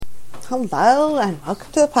Hello, and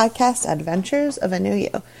welcome to the podcast, Adventures of a New You.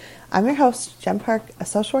 I'm your host, Jen Park, a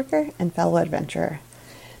social worker and fellow adventurer.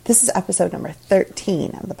 This is episode number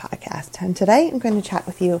 13 of the podcast, and today I'm going to chat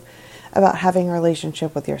with you about having a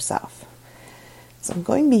relationship with yourself. So I'm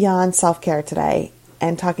going beyond self-care today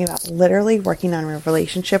and talking about literally working on a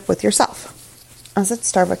relationship with yourself. I was at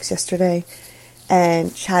Starbucks yesterday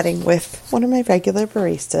and chatting with one of my regular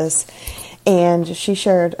baristas, and she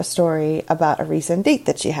shared a story about a recent date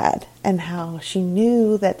that she had and how she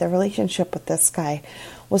knew that the relationship with this guy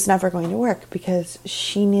was never going to work because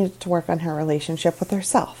she needed to work on her relationship with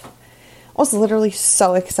herself. I was literally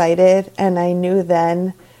so excited, and I knew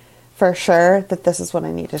then for sure that this is what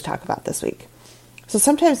I need to talk about this week. So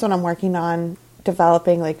sometimes when I'm working on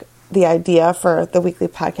developing the idea for the weekly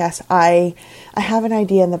podcast, I have an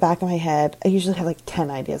idea in the back of my head. I usually have 10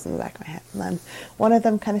 ideas in the back of my head. And then one of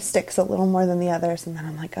them kind of sticks a little more than the others. And then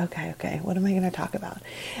I'm like, okay, what am I going to talk about?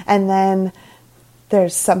 And then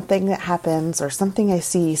there's something that happens or something I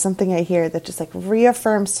see, something I hear that just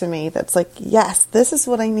reaffirms to me that's yes, this is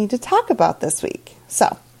what I need to talk about this week.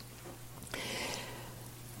 So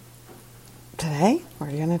today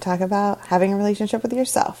we're going to talk about having a relationship with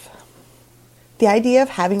yourself. The idea of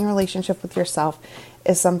having a relationship with yourself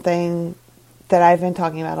is something that I've been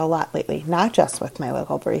talking about a lot lately, not just with my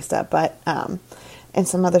local barista, but in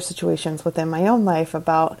some other situations within my own life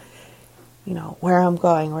about, where I'm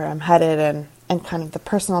going, where I'm headed, and kind of the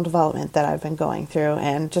personal development that I've been going through,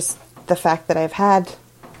 and just the fact that I've had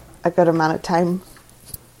a good amount of time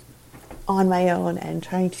on my own and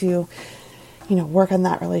trying to, work on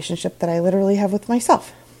that relationship that I literally have with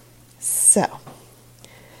myself. So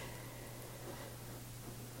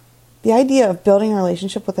the idea of building a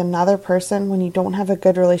relationship with another person when you don't have a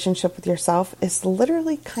good relationship with yourself is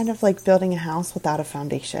literally kind of like building a house without a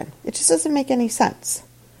foundation. It just doesn't make any sense.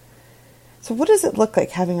 So what does it look like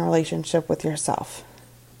having a relationship with yourself?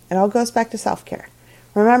 It all goes back to self-care.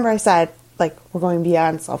 Remember I said, we're going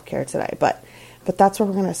beyond self-care today, but that's where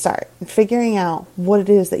we're going to start. Figuring out what it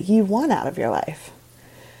is that you want out of your life.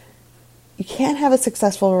 You can't have a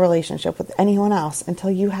successful relationship with anyone else until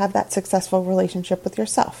you have that successful relationship with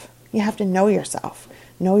yourself. You have to know yourself,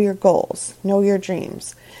 know your goals, know your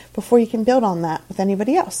dreams before you can build on that with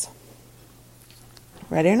anybody else.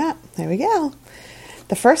 Ready or not? There we go.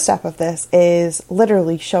 The first step of this is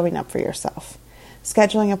literally showing up for yourself,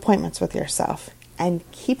 scheduling appointments with yourself, and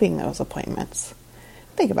keeping those appointments.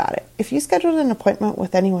 Think about it. If you scheduled an appointment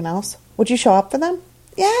with anyone else, would you show up for them?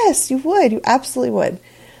 Yes, you would. You absolutely would.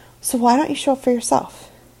 So why don't you show up for yourself?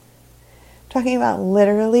 Talking about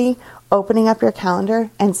literally opening up your calendar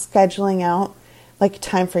and scheduling out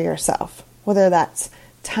time for yourself, whether that's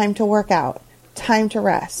time to work out, time to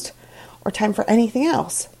rest, or time for anything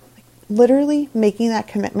else. Literally making that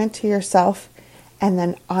commitment to yourself and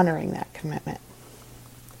then honoring that commitment.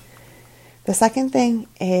 The second thing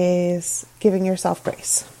is giving yourself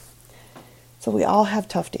grace. So we all have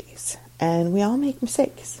tough days and we all make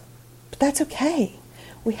mistakes, but that's okay.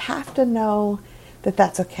 We have to know that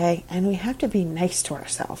that's okay, and we have to be nice to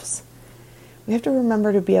ourselves. We have to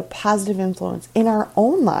remember to be a positive influence in our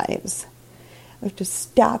own lives. We have to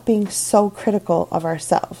stop being so critical of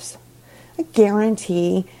ourselves. I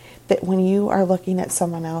guarantee that when you are looking at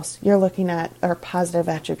someone else, you're looking at our positive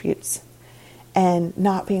attributes and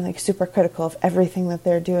not being super critical of everything that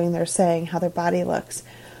they're doing, they're saying, how their body looks.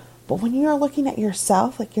 But when you are looking at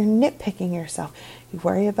yourself, you're nitpicking yourself. You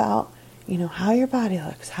worry about how your body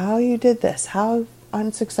looks, how you did this, how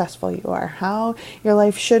unsuccessful you are, how your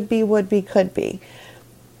life should be, would be, could be.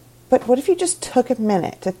 But what if you just took a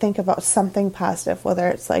minute to think about something positive, whether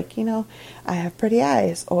it's I have pretty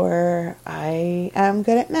eyes, or I am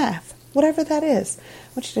good at math, whatever that is. I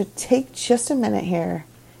want you to take just a minute here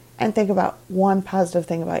and think about one positive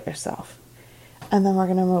thing about yourself. And then we're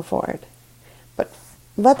going to move forward. But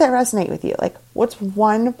let that resonate with you. What's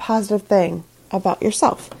one positive thing about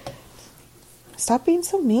yourself? Stop being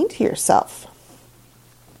so mean to yourself.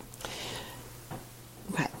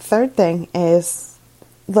 Okay, third thing is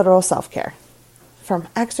literal self-care. From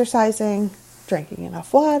exercising, drinking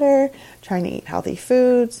enough water, trying to eat healthy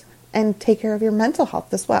foods, and take care of your mental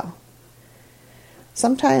health as well.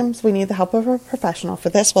 Sometimes we need the help of a professional for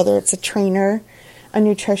this, whether it's a trainer, a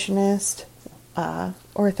nutritionist,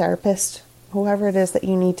 or a therapist, whoever it is that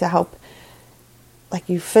you need to help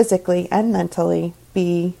you physically and mentally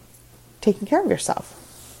be taking care of yourself.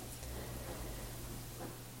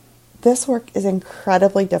 This work is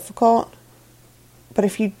incredibly difficult, but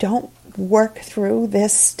if you don't work through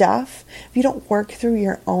this stuff, if you don't work through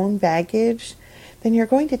your own baggage, then you're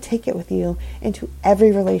going to take it with you into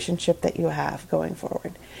every relationship that you have going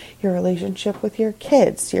forward. Your relationship with your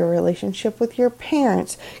kids, your relationship with your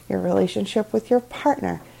parents, your relationship with your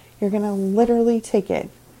partner. You're going to literally take it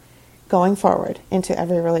going forward into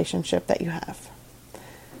every relationship that you have.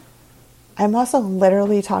 I'm also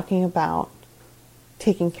literally talking about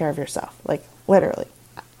taking care of yourself, like literally.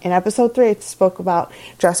 In episode 3, I spoke about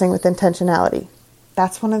dressing with intentionality.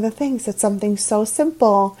 That's one of the things. It's something so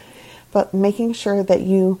simple, but making sure that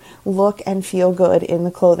you look and feel good in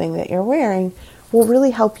the clothing that you're wearing will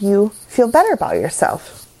really help you feel better about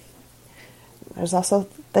yourself. There's also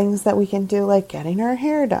things that we can do, like getting our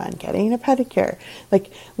hair done, getting a pedicure, like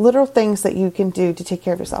little things that you can do to take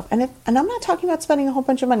care of yourself. And I'm not talking about spending a whole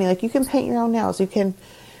bunch of money. Like, you can paint your own nails. You can,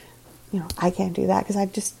 I can't do that because I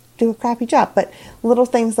just do a crappy job. But little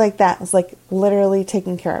things like that is like literally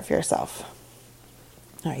taking care of yourself.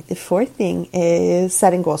 All right, the 4th thing is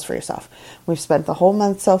setting goals for yourself. We've spent the whole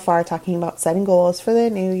month so far talking about setting goals for the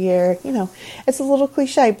new year. It's a little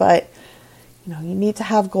cliche, but you need to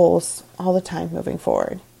have goals all the time moving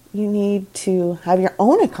forward. You need to have your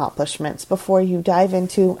own accomplishments before you dive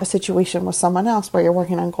into a situation with someone else where you're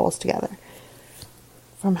working on goals together.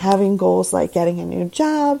 From having goals like getting a new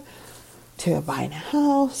job, to buying a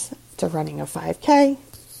house, to running a 5K,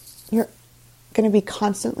 you're going to be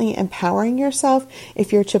constantly empowering yourself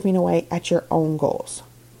if you're chipping away at your own goals.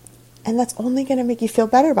 And that's only going to make you feel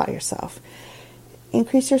better about yourself.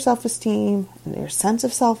 Increase your self-esteem and your sense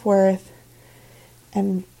of self-worth,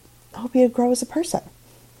 and help you grow as a person.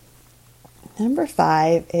 Number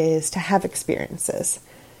 5 is to have experiences.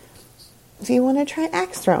 If you want to try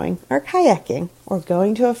axe throwing or kayaking or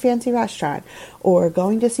going to a fancy restaurant or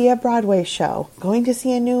going to see a Broadway show, going to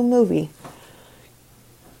see a new movie,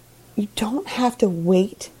 you don't have to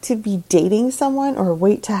wait to be dating someone or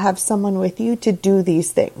wait to have someone with you to do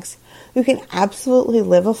these things. You can absolutely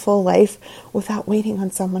live a full life without waiting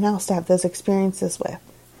on someone else to have those experiences with.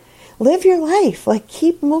 Live your life. Like,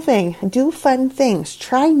 keep moving. Do fun things.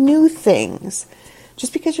 Try new things.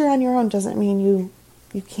 Just because you're on your own doesn't mean you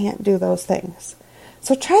can't do those things.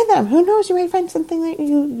 So try them. Who knows? You might find something that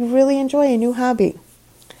you really enjoy, a new hobby.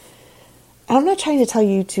 I'm not trying to tell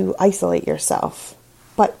you to isolate yourself,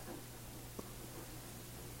 but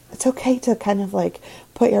it's okay to kind of like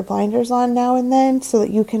put your blinders on now and then so that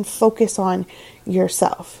you can focus on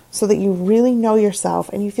yourself, so that you really know yourself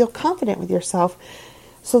and you feel confident with yourself,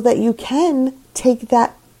 so that you can take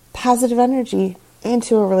that positive energy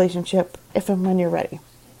into a relationship if and when you're ready.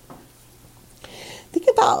 Think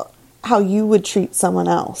about how you would treat someone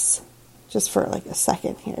else, just for like a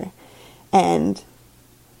second here, and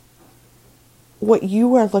what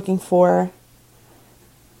you are looking for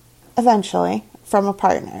eventually from a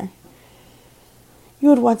partner. You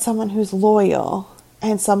would want someone who's loyal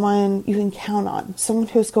and someone you can count on, someone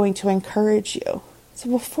who's going to encourage you. So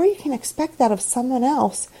before you can expect that of someone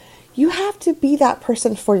else, you have to be that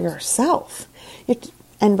person for yourself.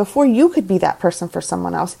 And before you could be that person for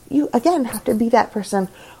someone else, you again have to be that person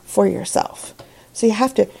for yourself. So you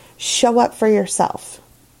have to show up for yourself.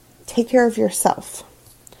 Take care of yourself.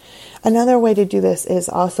 Another way to do this is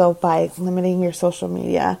also by limiting your social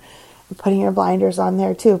media and putting your blinders on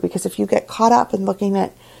there too. Because if you get caught up in looking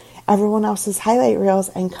at everyone else's highlight reels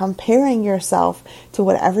and comparing yourself to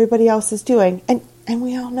what everybody else is doing, and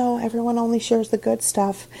we all know everyone only shares the good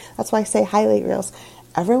stuff. That's why I say highlight reels.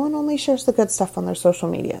 Everyone only shares the good stuff on their social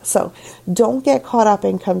media. So don't get caught up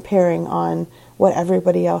in comparing on what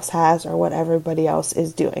everybody else has or what everybody else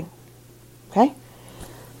is doing. Okay?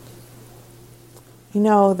 You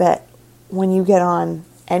know that when you get on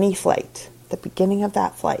any flight, the beginning of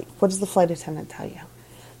that flight, what does the flight attendant tell you?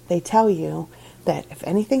 They tell you that if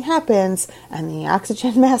anything happens and the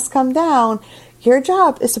oxygen masks come down, your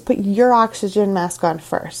job is to put your oxygen mask on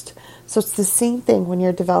first. So it's the same thing when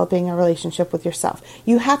you're developing a relationship with yourself.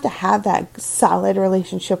 You have to have that solid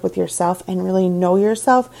relationship with yourself and really know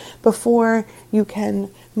yourself before you can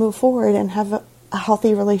move forward and have a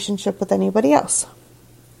healthy relationship with anybody else.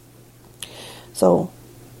 So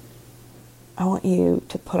I want you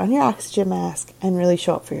to put on your oxygen mask and really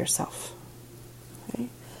show up for yourself. Okay?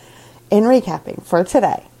 In recapping for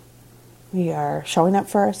today, we are showing up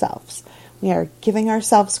for ourselves. We are giving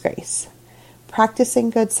ourselves grace, practicing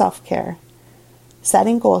good self-care,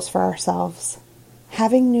 setting goals for ourselves,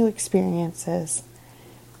 having new experiences,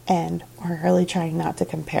 and we're really trying not to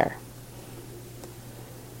compare.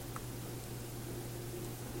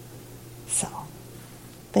 So,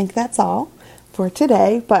 I think that's all for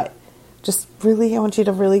today, but just really, I want you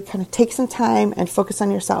to really kind of take some time and focus on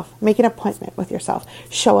yourself. Make an appointment with yourself.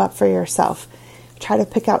 Show up for yourself. try to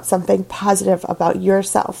pick out something positive about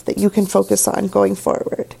yourself that you can focus on going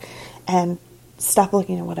forward, and stop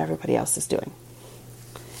looking at what everybody else is doing.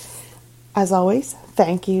 As always,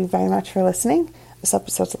 thank you very much for listening. This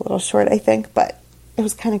episode's a little short, I think, but it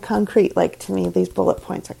was kind of concrete. Like, to me, these bullet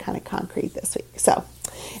points are kind of concrete this week. So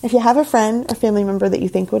if you have a friend or family member that you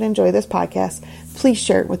think would enjoy this podcast, please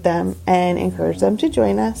share it with them and encourage them to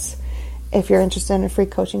join us. If you're interested in a free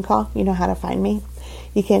coaching call, you know how to find me.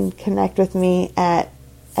 You can connect with me at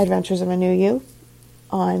Adventures of a New You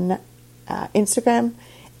on Instagram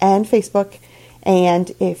and Facebook. And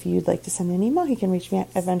if you'd like to send an email, you can reach me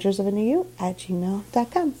at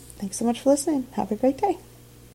adventuresofanewYou@gmail.com. Thanks so much for listening. Have a great day.